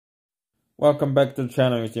Welcome back to the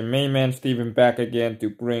channel. It's your main man Steven back again to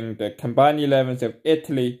bring the combined 11s of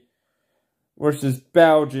Italy versus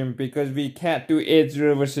Belgium, because we can't do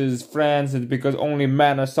Israel versus France. It's because only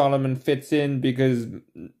Manor Solomon fits in, because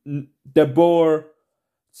De Boer,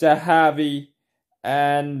 Zahavi,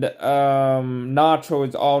 and Nacho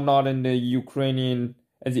is all not in the Ukrainian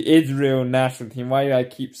as the Israel national team. Why do I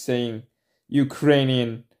keep saying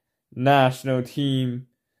Ukrainian national team?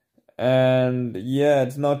 And yeah,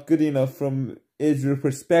 it's not good enough from Israel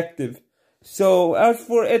perspective. So as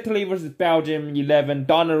for Italy versus Belgium 11,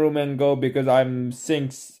 Donnarumma in goal, because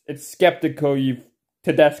it's skeptical if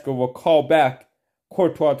Tedesco will call back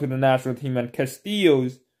Courtois to the national team, and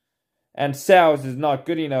Castillo's and Sal's is not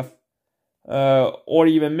good enough. Or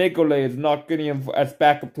even Migole is not good enough as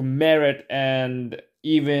backup to Merit and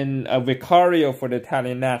even Vicario for the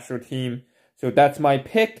Italian national team. So that's my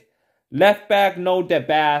pick. Left back, no De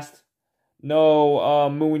Bast. No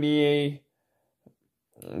Mounier.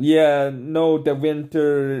 Yeah, no De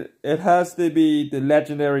Winter. It has to be the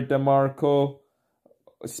legendary DeMarco.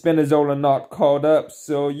 Spinazzola not called up.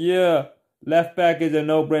 So yeah, left back is a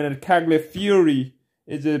no-brainer. Cagliafiori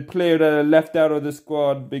is a player that I left out of the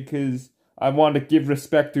squad because I want to give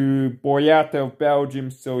respect to Boyata of Belgium.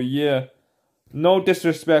 So yeah, no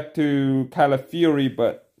disrespect to Cagliafiori,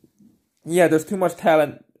 but yeah, there's too much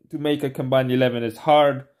talent to make a combined 11. It's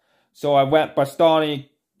hard. So I went Bastoni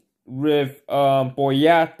with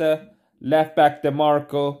Boyata, left back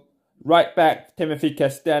DeMarco, right back Timothy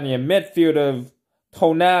Castagna, midfield of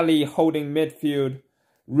Tonali holding midfield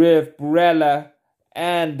with Barella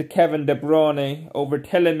and Kevin De Bruyne over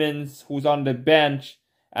Tielemans, who's on the bench,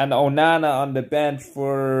 and Onana on the bench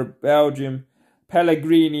for Belgium,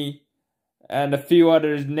 Pellegrini, and a few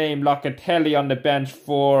others named Locatelli on the bench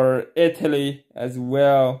for Italy as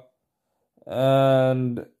well.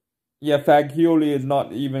 And yeah, Fagioli is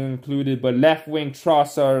not even included, but left wing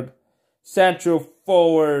Trossard, central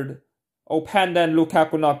forward Openda and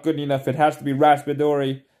Lukaku not good enough. It has to be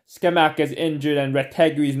Raspadori. Skemak is injured and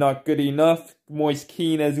Retegui is not good enough. Moise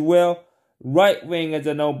Kean as well. Right wing is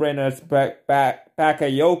a no-brainer. It's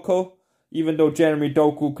Bakayoko. Even though Jeremy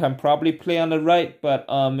Doku can probably play on the right, but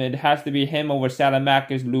it has to be him over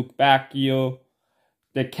Salamakis, Luke Bacchio,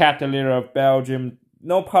 the Catalina of Belgium.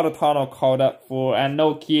 No Politano called up for, and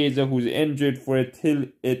no Chiesa, who's injured for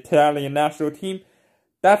Italian national team.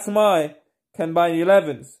 That's my combined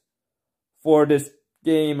 11s for this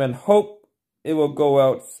game, and hope it will go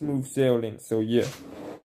out smooth sailing. So yeah.